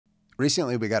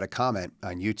recently we got a comment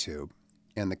on YouTube,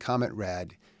 and the comment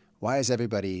read, "Why is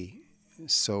everybody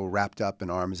so wrapped up in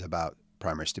arms about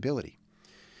primary stability?"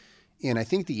 And I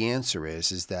think the answer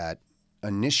is that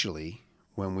initially,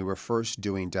 when we were first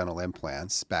doing dental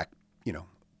implants back,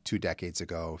 2 decades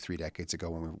ago, 3 decades ago,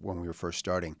 when we were first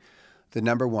starting, the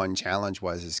number one challenge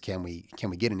was can we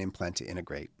get an implant to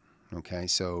integrate? Okay,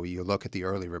 so you look at the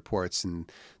early reports,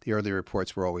 and the early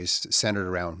reports were always centered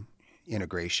around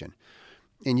integration.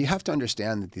 And you have to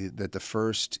understand that the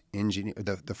first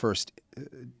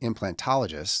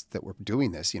implantologists that were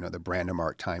doing this, the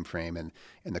Brandemark timeframe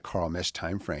and the Carl Misch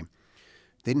timeframe,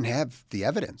 they didn't have the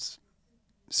evidence.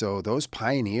 So those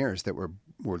pioneers that were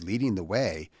leading the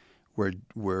way were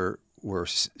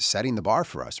setting the bar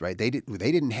for us, right? They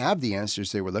didn't have the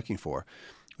answers they were looking for.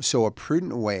 So a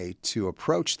prudent way to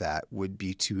approach that would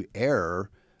be to err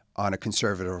on a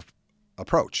conservative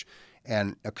approach.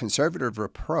 And a conservative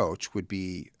approach would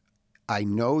be, I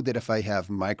know that if I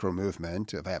have micro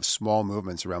movement, if I have small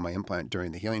movements around my implant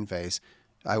during the healing phase,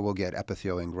 I will get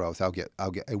epithelial growth.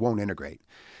 It won't integrate.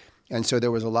 And so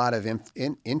there was a lot of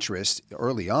interest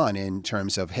early on in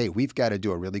terms of, hey, we've got to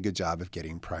do a really good job of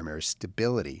getting primary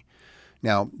stability.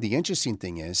 Now, the interesting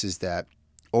thing is that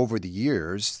over the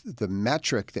years, the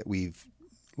metric that we've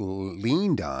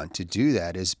leaned on to do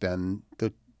that has been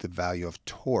the value of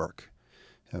torque.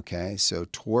 Okay, so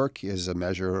torque is a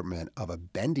measurement of a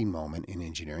bending moment in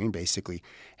engineering, basically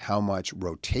how much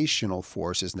rotational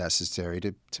force is necessary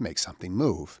to make something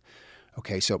move.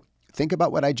 Okay, so think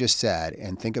about what I just said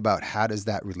and think about how does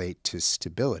that relate to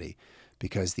stability,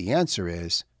 because the answer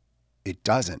is it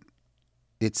doesn't.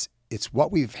 It's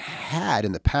what we've had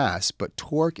in the past, but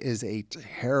torque is a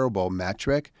terrible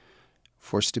metric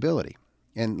for stability.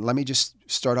 And let me just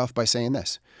start off by saying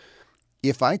this.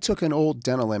 If I took an old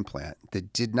dental implant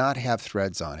that did not have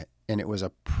threads on it, and it was a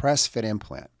press fit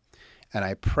implant, and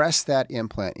I pressed that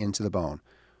implant into the bone,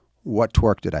 what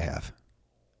torque did I have?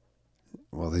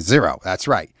 Well, zero. That's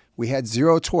right. We had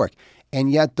zero torque,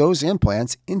 and yet those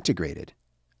implants integrated.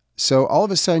 So all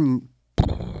of a sudden,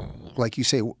 like you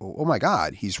say, oh my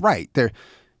God, he's right.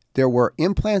 There were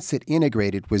implants that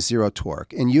integrated with zero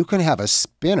torque, and you can have a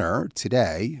spinner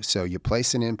today. So you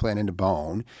place an implant into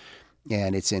bone,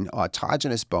 and it's in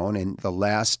autogenous bone, and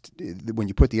when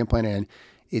you put the implant in,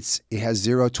 it has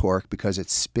zero torque because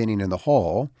it's spinning in the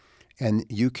hole, and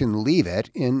you can leave it,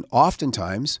 and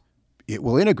oftentimes it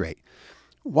will integrate.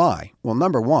 Why? Well,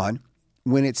 number one,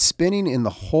 when it's spinning in the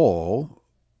hole,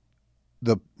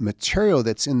 the material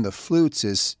that's in the flutes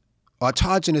is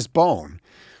autogenous bone.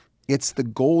 It's the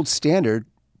gold standard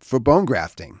for bone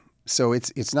grafting. So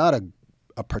it's not a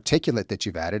particulate that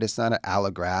you've added. It's not an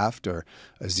allograft or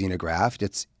a xenograft.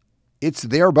 It's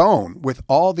their bone with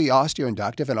all the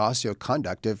osteoinductive and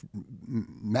osteoconductive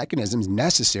mechanisms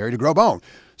necessary to grow bone.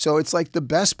 So it's like the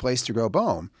best place to grow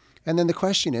bone. And then the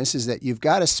question is that you've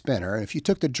got a spinner. If you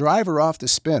took the driver off the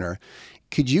spinner,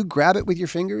 could you grab it with your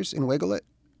fingers and wiggle it?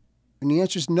 And the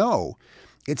answer is no.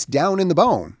 It's down in the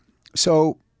bone.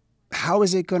 So how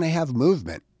is it going to have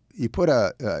movement? You put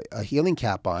a healing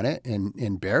cap on it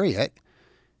and bury it.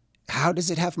 How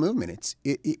does it have movement?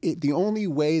 The only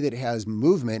way that it has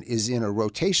movement is in a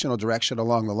rotational direction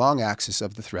along the long axis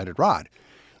of the threaded rod.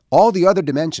 All the other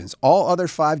dimensions, all other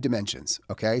 5 dimensions,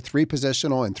 okay, 3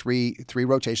 positional and three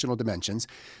rotational dimensions,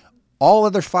 all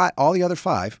the other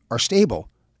 5 are stable.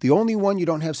 The only one you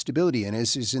don't have stability in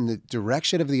is in the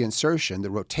direction of the insertion, the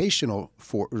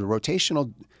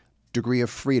rotational degree of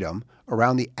freedom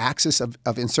around the axis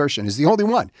of insertion is the only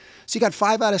one. So you got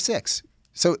 5 out of 6.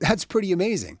 So that's pretty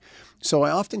amazing. So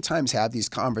I oftentimes have these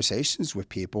conversations with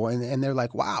people, and they're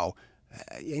like, wow,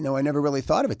 I never really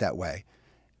thought of it that way.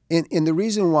 And the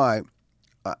reason why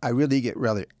I really get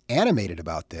rather animated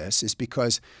about this is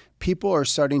because people are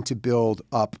starting to build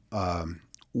up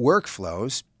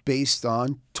workflows based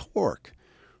on torque.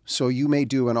 So you may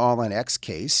do an all-on X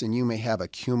case, and you may have a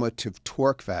cumulative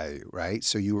torque value, right?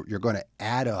 So you're going to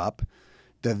add up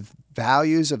the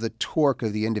values of the torque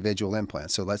of the individual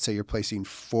implants. So let's say you're placing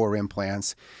 4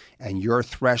 implants, and your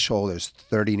threshold is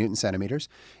 30 Newton centimeters.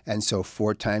 And so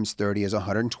 4 times 30 is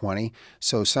 120.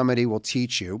 So somebody will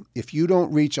teach you, if you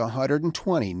don't reach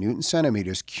 120 Newton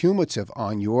centimeters cumulative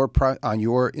on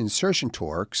your insertion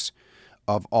torques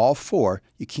of all 4,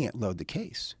 you can't load the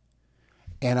case.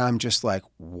 And I'm just like,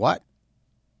 what?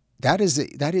 That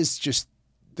is just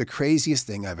the craziest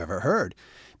thing I've ever heard,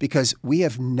 because we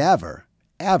have never,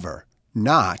 ever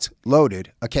not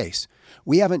loaded a case.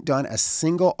 We haven't done a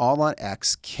single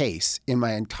all-on-X case in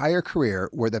my entire career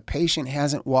where the patient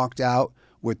hasn't walked out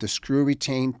with the screw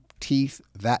retained teeth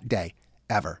that day,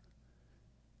 ever.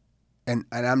 And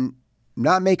I'm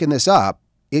not making this up.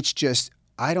 It's just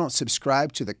I don't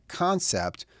subscribe to the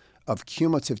concept of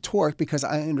cumulative torque because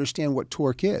I understand what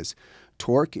torque is.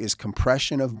 Torque is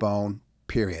compression of bone,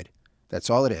 period. That's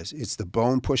all it is. It's the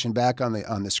bone pushing back on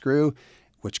the screw,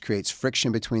 which creates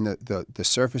friction between the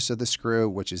surface of the screw,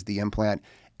 which is the implant,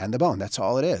 and the bone. That's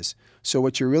all it is. So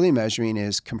what you're really measuring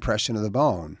is compression of the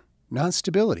bone, not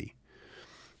stability.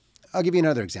 I'll give you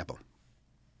another example.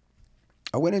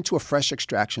 I went into a fresh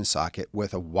extraction socket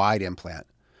with a wide implant.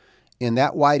 In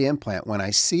that wide implant, when I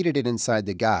seated it inside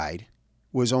the guide,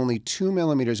 was only 2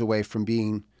 millimeters away from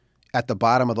being at the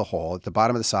bottom of the hole, at the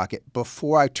bottom of the socket,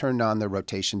 before I turned on the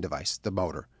rotation device, the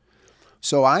motor.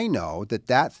 So I know that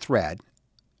that thread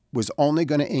was only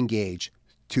going to engage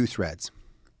 2 threads.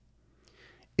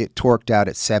 It torqued out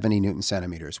at 70 Newton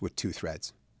centimeters with 2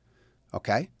 threads.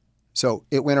 Okay? So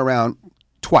it went around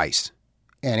twice,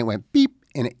 and it went beep,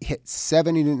 and it hit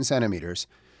 70 Newton centimeters,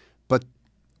 but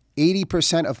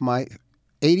 80% of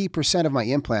my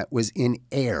implant was in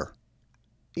air.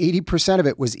 80% of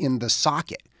it was in the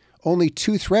socket. Only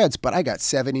 2 threads, but I got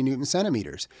 70 Newton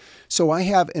centimeters. So I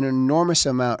have an enormous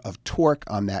amount of torque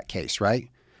on that case, right?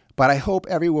 But I hope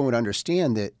everyone would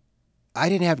understand that I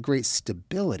didn't have great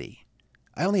stability.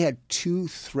 I only had 2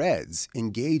 threads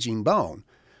engaging bone.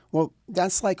 Well,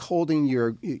 that's like holding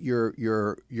your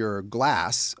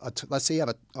glass. Let's say you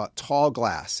have a tall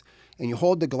glass, and you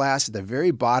hold the glass at the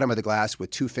very bottom of the glass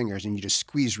with 2 fingers, and you just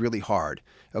squeeze really hard.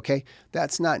 Okay,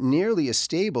 that's not nearly as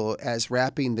stable as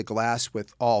wrapping the glass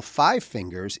with all 5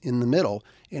 fingers in the middle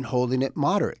and holding it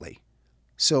moderately.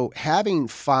 So having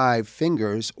 5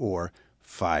 fingers or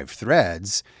 5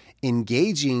 threads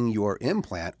engaging your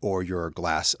implant or your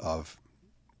glass of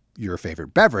your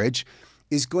favorite beverage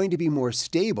is going to be more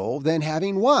stable than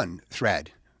having 1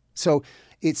 thread. So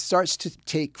it starts to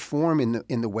take form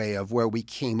in the way of where we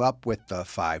came up with the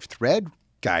 5-thread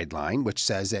guideline, which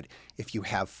says that if you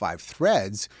have 5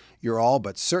 threads, you're all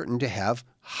but certain to have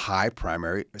high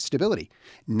primary stability.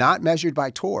 Not measured by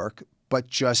torque, but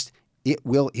just it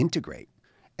will integrate.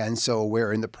 And so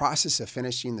we're in the process of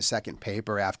finishing the second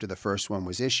paper after the first one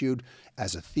was issued.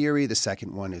 As a theory, the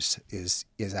second one is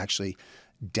actually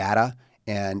data.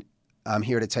 And I'm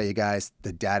here to tell you guys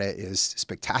the data is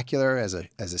spectacular. As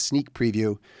a sneak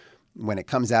preview, when it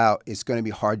comes out, it's going to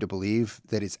be hard to believe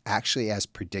that it's actually as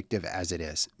predictive as it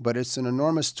is. But it's an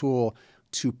enormous tool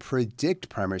to predict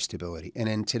primary stability. And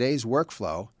in today's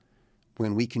workflow,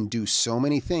 when we can do so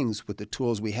many things with the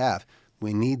tools we have,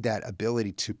 we need that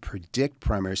ability to predict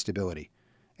primary stability.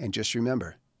 And just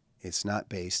remember, it's not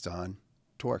based on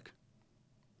torque.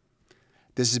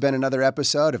 This has been another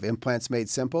episode of Implants Made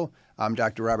Simple. I'm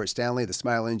Dr. Robert Stanley, the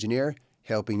Smile Engineer,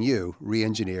 helping you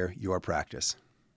re-engineer your practice.